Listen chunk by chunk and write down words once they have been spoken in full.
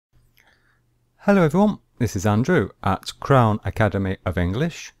Hello everyone, this is Andrew at Crown Academy of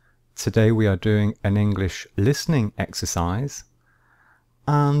English. Today we are doing an English listening exercise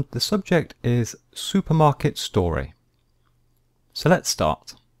and the subject is supermarket story. So let's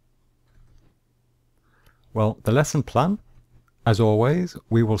start. Well, the lesson plan, as always,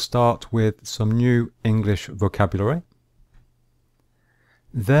 we will start with some new English vocabulary.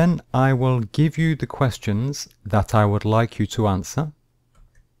 Then I will give you the questions that I would like you to answer.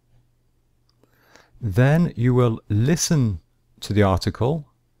 Then you will listen to the article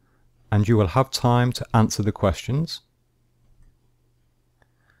and you will have time to answer the questions.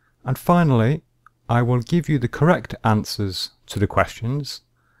 And finally, I will give you the correct answers to the questions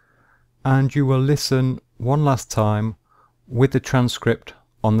and you will listen one last time with the transcript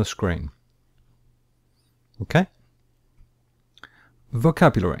on the screen. Okay?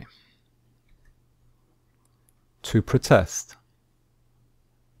 Vocabulary. To protest.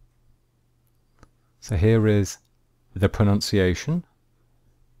 So here is the pronunciation,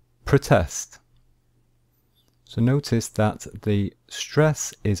 protest. So notice that the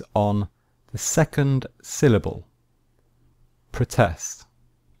stress is on the second syllable, protest.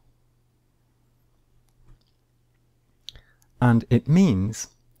 And it means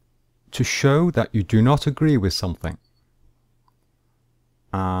to show that you do not agree with something.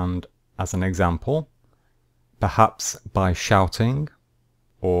 And as an example, perhaps by shouting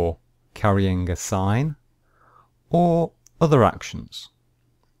or carrying a sign or other actions.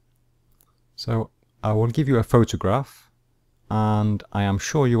 So I will give you a photograph and I am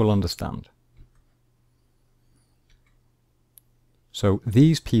sure you will understand. So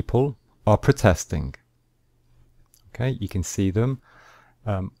these people are protesting. Okay, you can see them.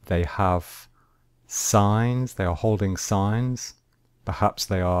 They have signs, they are holding signs. Perhaps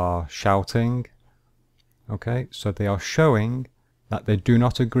they are shouting. Okay, so they are showing that they do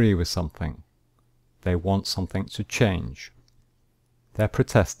not agree with something. They want something to change. They're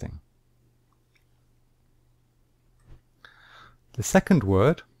protesting. The second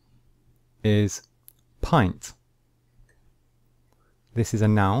word is pint. This is a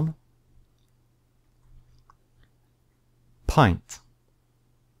noun. Pint.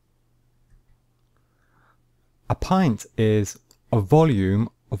 A pint is a volume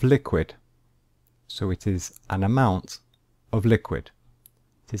of liquid. So it is an amount of liquid.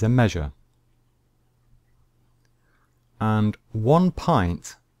 It is a measure. And 1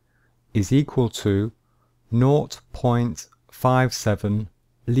 pint is equal to 0.57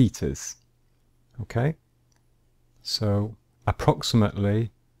 litres. Okay? So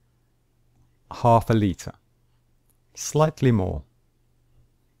approximately half a litre. Slightly more.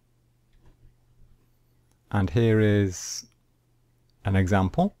 And here is an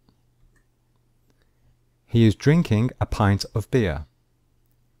example. He is drinking a pint of beer.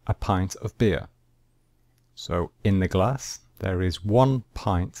 A pint of beer. So in the glass there is 1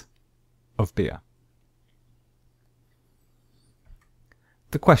 pint of beer.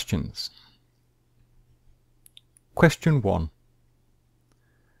 The questions. Question 1.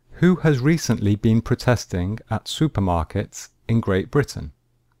 Who has recently been protesting at supermarkets in Great Britain?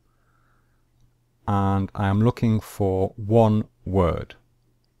 And I am looking for one word.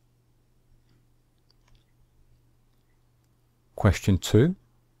 Question 2.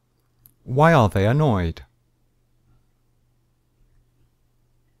 Why are they annoyed?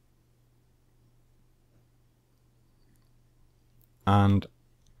 And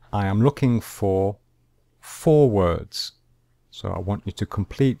I am looking for 4 words. So I want you to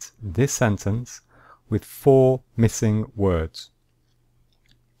complete this sentence with 4 missing words.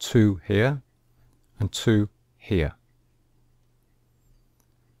 2 here and 2 here.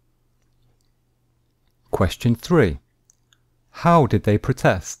 Question 3. How did they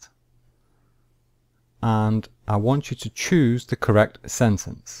protest? And I want you to choose the correct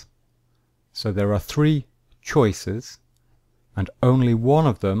sentence. So there are 3 choices and only one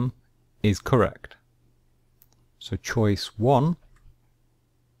of them is correct. So choice 1,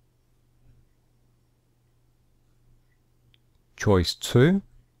 choice 2,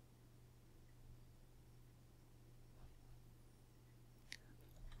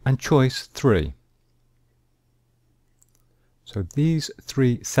 and choice 3. So these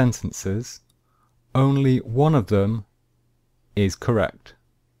 3 sentences, only one of them is correct.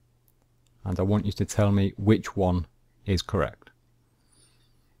 And I want you to tell me which one is correct.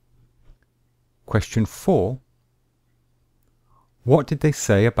 Question 4. What did they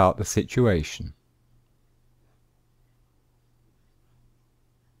say about the situation?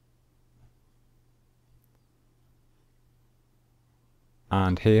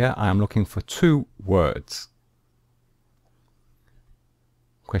 And here I am looking for 2 words.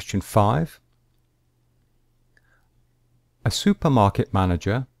 Question 5. A supermarket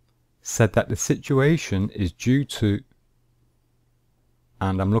manager said that the situation is due to,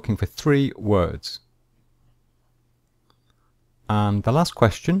 and I'm looking for 3 words. And the last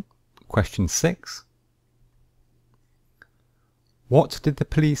question, question 6. What did the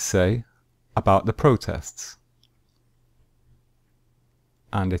police say about the protests?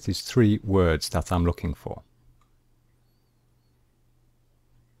 And it is 3 words that I'm looking for.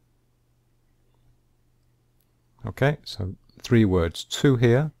 Okay, so 3 words, 2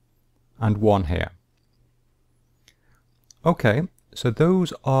 here and 1 here. Okay, so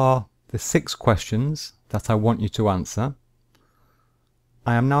those are the 6 questions that I want you to answer.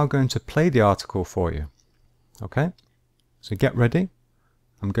 I am now going to play the article for you. Okay, so get ready.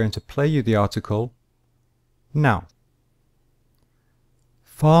 I'm going to play you the article now.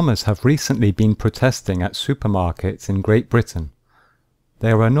 Farmers have recently been protesting at supermarkets in Great Britain.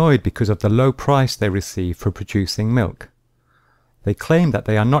 They are annoyed because of the low price they receive for producing milk. They claim that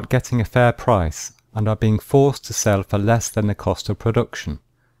they are not getting a fair price and are being forced to sell for less than the cost of production.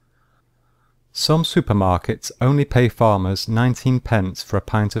 Some supermarkets only pay farmers 19 pence for a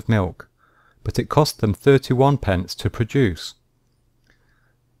pint of milk, but it costs them 31 pence to produce.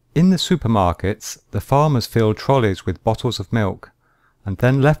 In the supermarkets, the farmers filled trolleys with bottles of milk and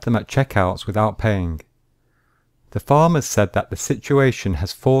then left them at checkouts without paying. The farmers said that the situation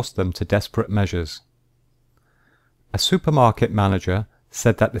has forced them to desperate measures. A supermarket manager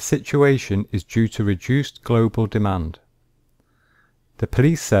said that the situation is due to reduced global demand. The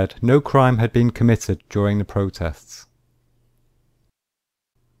police said no crime had been committed during the protests.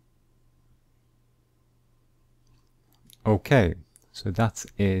 Okay, so that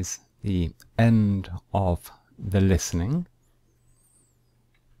is the end of the listening.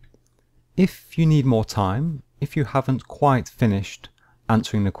 If you need more time, if you haven't quite finished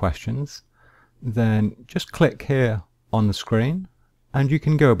answering the questions, then just click here on the screen and you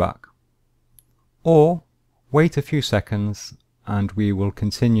can go back. Or wait a few seconds and we will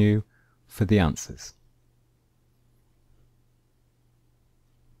continue for the answers.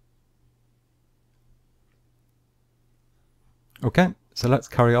 Okay, so let's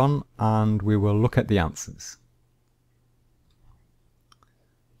carry on and we will look at the answers.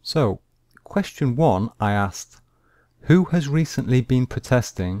 So, question 1, I asked, who has recently been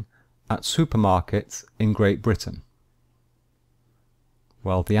protesting at supermarkets in Great Britain?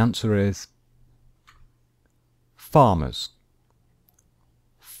 Well, the answer is farmers.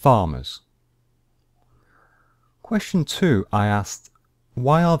 Farmers. Question 2, I asked,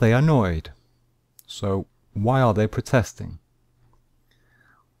 why are they annoyed? So, why are they protesting?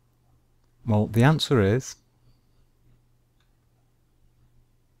 Well, the answer is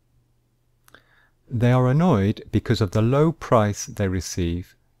they are annoyed because of the low price they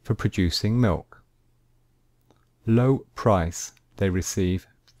receive for producing milk. Low price they receive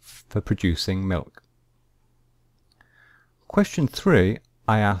for producing milk. Question 3,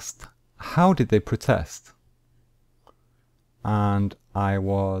 I asked, how did they protest? And I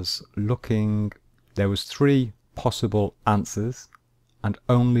was looking, there was 3 possible answers and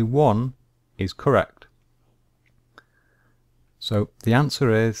only 1 is correct. So the answer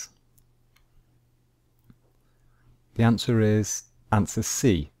is answer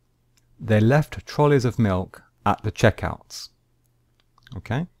C. They left trolleys of milk at the checkouts.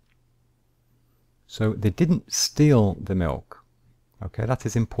 Okay? So they didn't steal the milk. Okay, that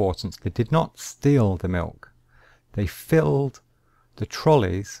is important. They did not steal the milk. They filled the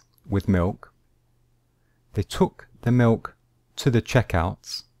trolleys with milk. They took the milk to the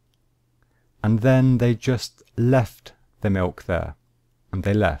checkouts and then they just left the milk there. And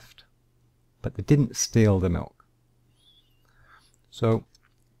they left. But they didn't steal the milk. So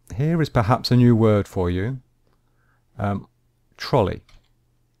here is perhaps a new word for you. Trolley.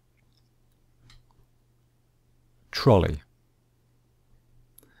 Trolley.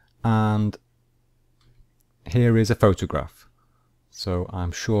 And here is a photograph. So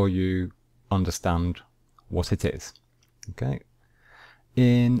I'm sure you understand what it is. Okay.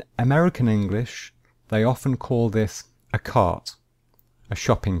 In American English, they often call this a cart, a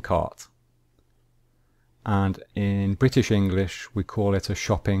shopping cart. And in British English, we call it a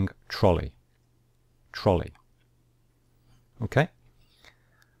shopping trolley. Trolley. Okay.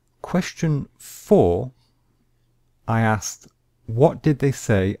 Question 4, I asked, what did they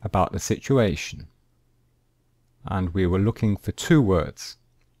say about the situation? And we were looking for 2 words.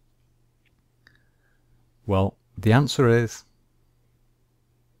 Well, the answer is,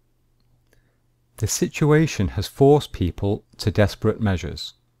 the situation has forced people to desperate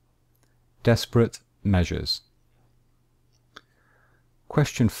measures. Desperate measures.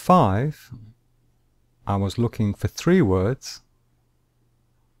 Question 5, I was looking for 3 words,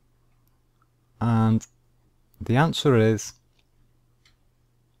 and the answer is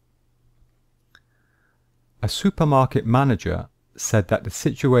a supermarket manager said that the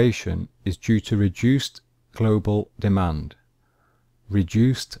situation is due to reduced global demand.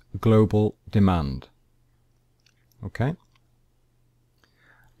 Reduced global demand. Okay?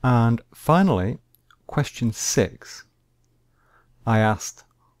 And finally, question 6. I asked,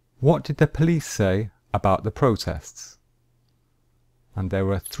 what did the police say about the protests? And there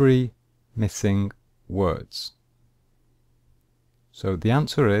were 3 missing words. So the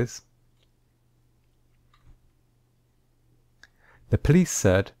answer is, the police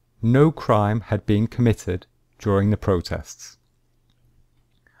said no crime had been committed during the protests.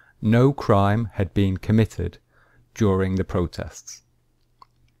 No crime had been committed during the protests.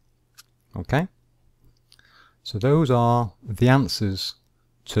 Okay? So those are the answers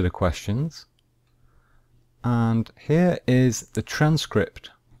to the questions. And here is the transcript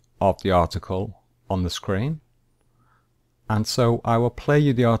of the article on the screen. And so I will play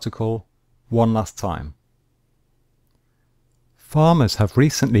you the article one last time. Farmers have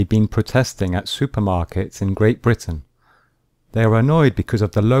recently been protesting at supermarkets in Great Britain. They are annoyed because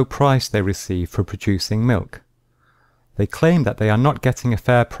of the low price they receive for producing milk. They claim that they are not getting a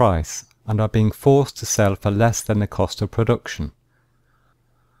fair price and are being forced to sell for less than the cost of production.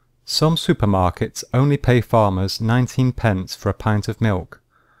 Some supermarkets only pay farmers 19 pence for a pint of milk,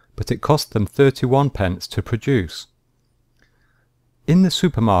 but it costs them 31 pence to produce. In the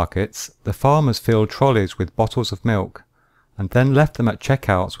supermarkets, the farmers filled trolleys with bottles of milk and then left them at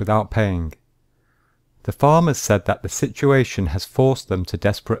checkouts without paying. The farmers said that the situation has forced them to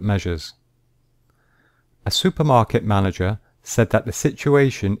desperate measures. A supermarket manager said that the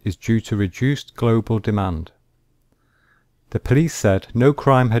situation is due to reduced global demand. The police said no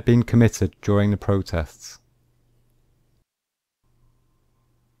crime had been committed during the protests.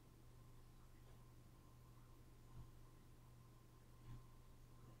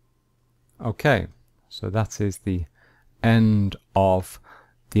 Okay, so that is the end of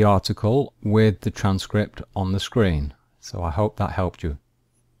the article with the transcript on the screen. So I hope that helped you.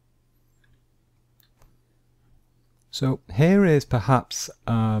 So here is perhaps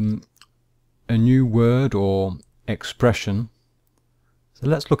a new word or expression. So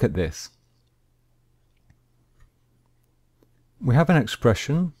let's look at this. We have an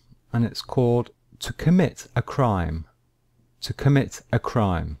expression and it's called to commit a crime. To commit a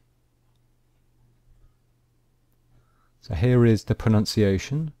crime. So here is the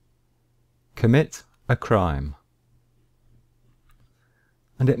pronunciation. Commit a crime.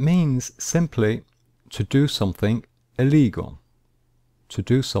 And it means simply to do something illegal. To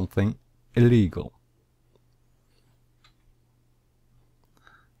do something illegal.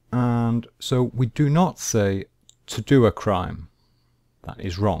 And so we do not say to do a crime. That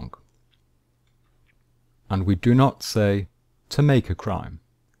is wrong. And we do not say to make a crime.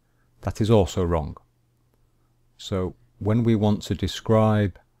 That is also wrong. So when we want to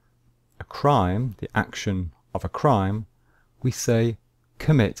describe a crime, the action of a crime, we say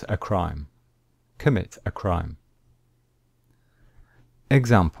commit a crime. Commit a crime.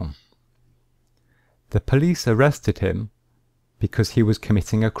 Example. The police arrested him because he was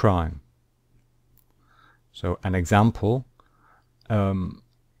committing a crime. So an example,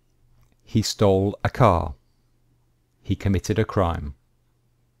 he stole a car. He committed a crime.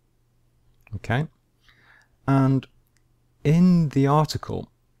 Okay? And in the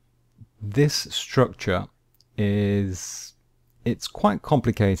article, this structure it's quite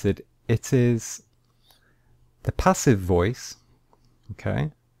complicated. It is the passive voice,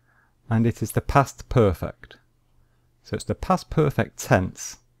 okay, and it is the past perfect. So it's the past perfect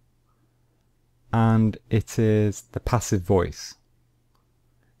tense, and it is the passive voice.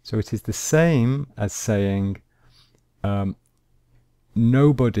 So it is the same as saying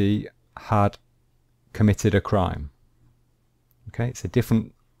nobody had committed a crime. Okay, it's a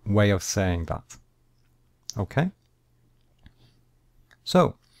different way of saying that. Okay,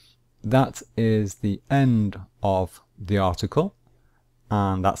 so that is the end of the article,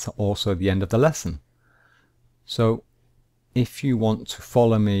 and that's also the end of the lesson. So if you want to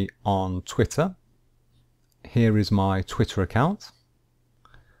follow me on Twitter, here is my Twitter account.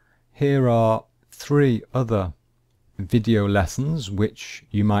 Here are 3 other video lessons which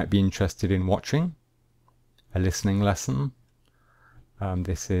you might be interested in watching. A listening lesson.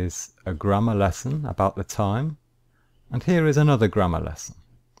 This is a grammar lesson about the time. And here is another grammar lesson.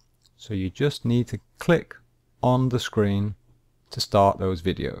 So you just need to click on the screen to start those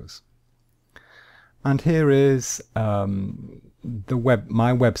videos. And here is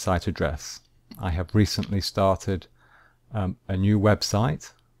my website address. I have recently started a new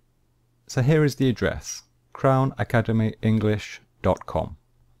website. So here is the address, crownacademyenglish.com.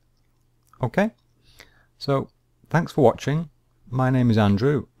 Okay, so thanks for watching. My name is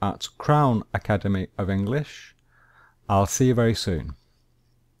Andrew at Crown Academy of English. I'll see you very soon.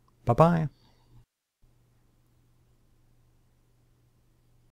 Bye-bye.